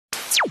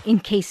in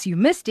case you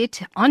missed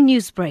it on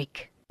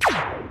Newsbreak.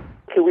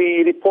 So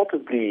we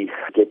reportedly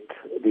get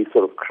these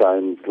sort of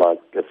crimes like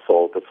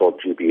assault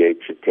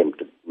GBH,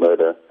 attempted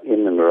murder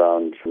in and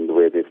around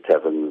where there's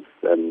taverns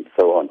and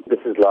so on. This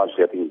is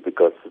largely, I think,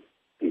 because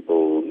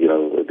people,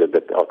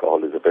 that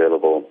alcohol is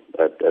available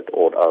at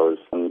odd hours,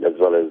 as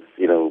well as,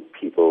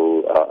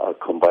 people are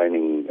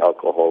combining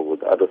alcohol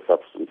with other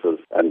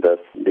substances, and thus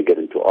they get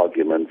into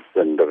arguments,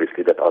 and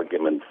obviously that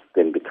argument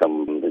then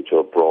become into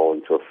a brawl,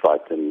 into a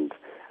fight, and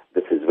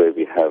this is where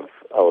we have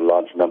our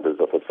large numbers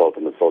of assault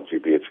and assault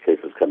GBH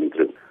cases coming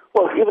through.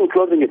 Well, even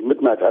closing at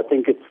midnight, I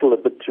think it's still a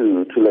bit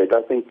too late.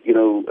 I think,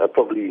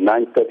 probably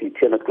 9:30,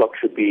 10 o'clock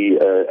should be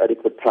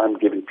adequate time,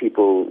 giving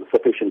people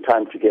sufficient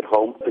time to get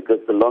home, because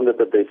the longer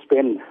that they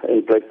spend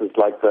in places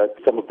like that,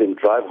 some of them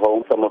drive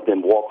home, some of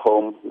them walk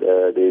home.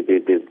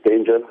 There's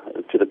danger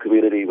to the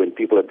community when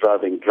people are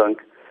driving drunk.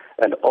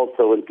 And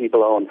also when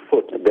people are on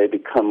foot, they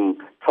become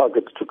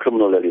targets to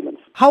criminal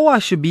elements. How are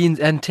shebeens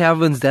and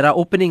taverns that are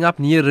opening up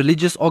near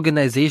religious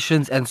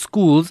organizations and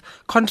schools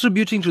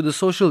contributing to the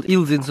social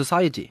ills in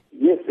society?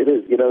 Yes, it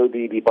is.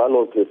 The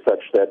bylaws are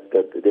such that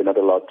they're not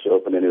allowed to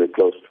open anywhere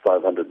close to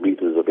 500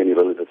 meters of any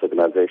religious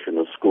organization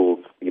or schools.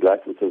 The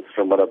licenses,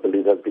 from what I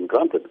believe, have been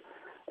granted.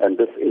 And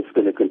this is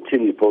going to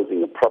continue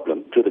posing a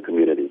problem to the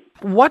community.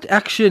 What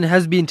action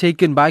has been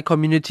taken by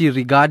community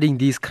regarding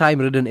these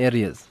crime-ridden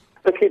areas?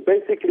 Okay,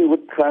 basically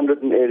with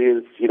crime-ridden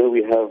areas,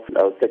 we have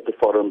our sector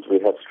forums, we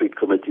have street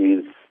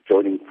committees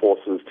joining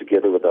forces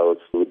together with our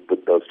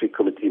street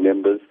committee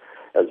members,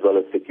 as well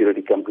as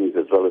security companies,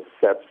 as well as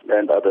SABC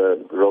and other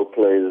role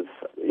players,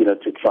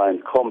 to try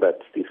and combat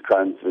these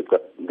crimes.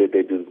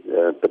 They do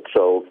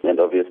patrols, and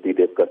obviously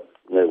they've got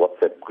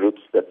WhatsApp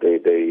groups that they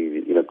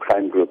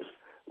crime groups,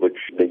 which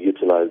they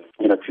utilize,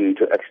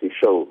 to actually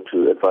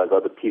to advise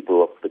other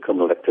people of the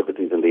criminal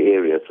activities in the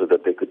area so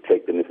that they could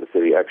take the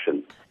necessary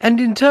action. And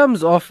in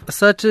terms of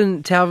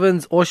certain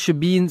taverns or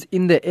shebeens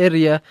in the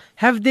area,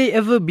 have they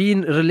ever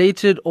been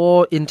related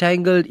or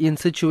entangled in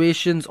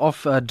situations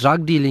of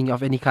drug dealing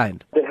of any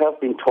kind? There have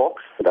been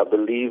talks, and I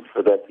believe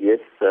that, yes,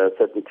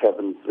 certain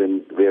taverns,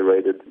 when they're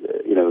raided,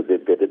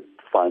 they did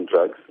find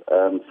drugs.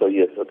 So,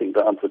 yes, I think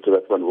the answer to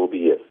that one will be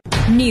yes.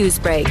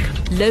 Newsbreak,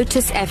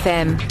 Lotus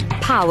FM,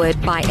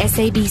 powered by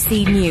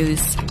SABC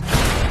News.